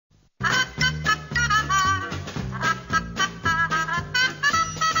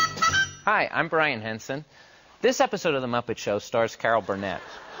Hi, I'm Brian Henson. This episode of The Muppet Show stars Carol Burnett.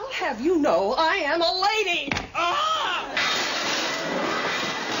 I'll have you know I am a lady!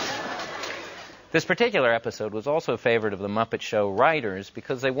 This particular episode was also a favorite of the Muppet Show writers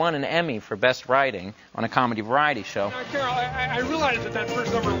because they won an Emmy for Best Writing on a comedy variety show. Carol, I realized that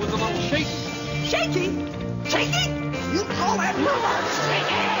first number was a little shaky. Shaky? Shaky? You call that number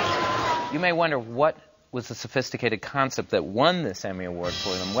shaky? You may wonder what was the sophisticated concept that won this Emmy Award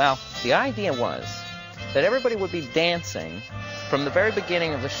for them. Well, the idea was that everybody would be dancing from the very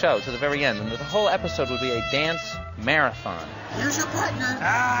beginning of the show to the very end, and that the whole episode would be a dance marathon. Here's your partner.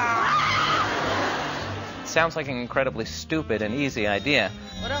 Sounds like an incredibly stupid and easy idea.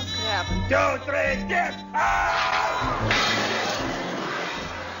 What else could happen? 2, 3, get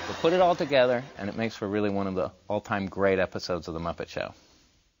But put it all together, and it makes for really one of the all-time great episodes of The Muppet Show.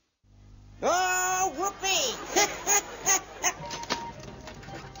 Oh, whoopee!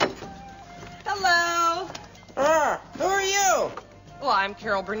 Hello. Who are you? Well, I'm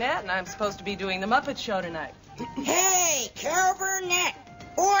Carol Burnett, and I'm supposed to be doing the Muppet Show tonight. Hey, Carol Burnett.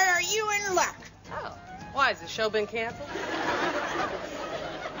 Boy, are you in luck. Oh. Why, has the show been canceled?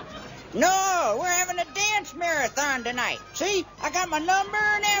 No, we're having a dance marathon tonight. See, I got my number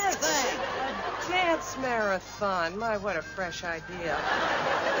and everything. A dance marathon. My, what a fresh idea.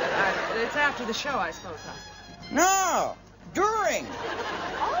 It's after the show, I suppose, huh? No, during.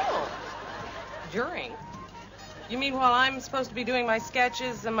 Oh. During? You mean while I'm supposed to be doing my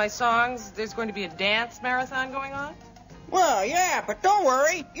sketches and my songs, there's going to be a dance marathon going on? Well, yeah, but don't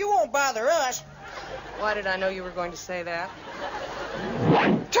worry. You won't bother us. Why did I know you were going to say that?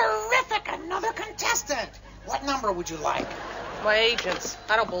 Terrific! Another contestant! What number would you like? My agents.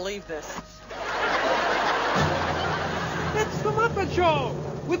 I don't believe this. It's the Muppet Show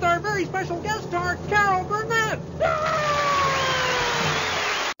with our very special guest star, Carol Burnett.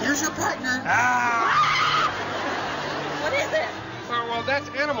 Here's your partner. What is it? Well, that's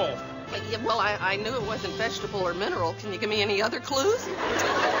animal. Well, I knew it wasn't vegetable or mineral. Can you give me any other clues?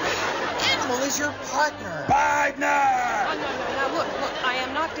 Animal is your partner. Partner! Oh, no. Now, look. I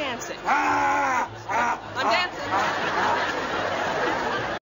am not dancing. Ah!